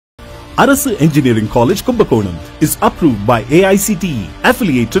Arasu Engineering College, Kumbakonam is approved by AICTE,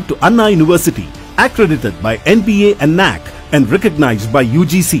 affiliated to Anna University, accredited by NBA and NAAC and recognized by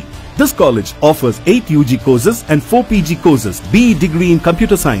UGC. This college offers 8 UG courses and 4 PG courses, BE degree in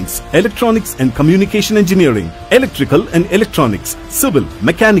computer science, electronics and communication engineering, electrical and electronics, civil,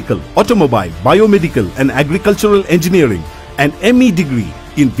 mechanical, automobile, biomedical and agricultural engineering, and ME degree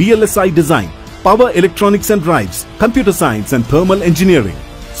in vlsidesign, power electronics and drives, computer science and thermal engineering.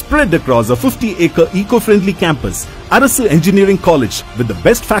 Spread across a 50-acre eco-friendly campus, Arasu Engineering College with the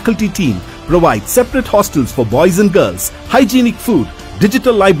best faculty team provides separate hostels for boys and girls, hygienic food,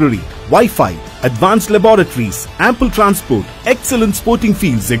 digital library, Wi-Fi, advanced laboratories, ample transport, excellent sporting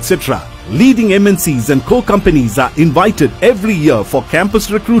fields, etc. Leading MNCs and co-companies are invited every year for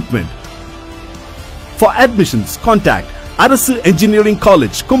campus recruitment. For admissions, contact Arasu Engineering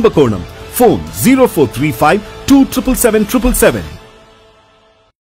College, Kumbakonam. Phone 0435 2777777.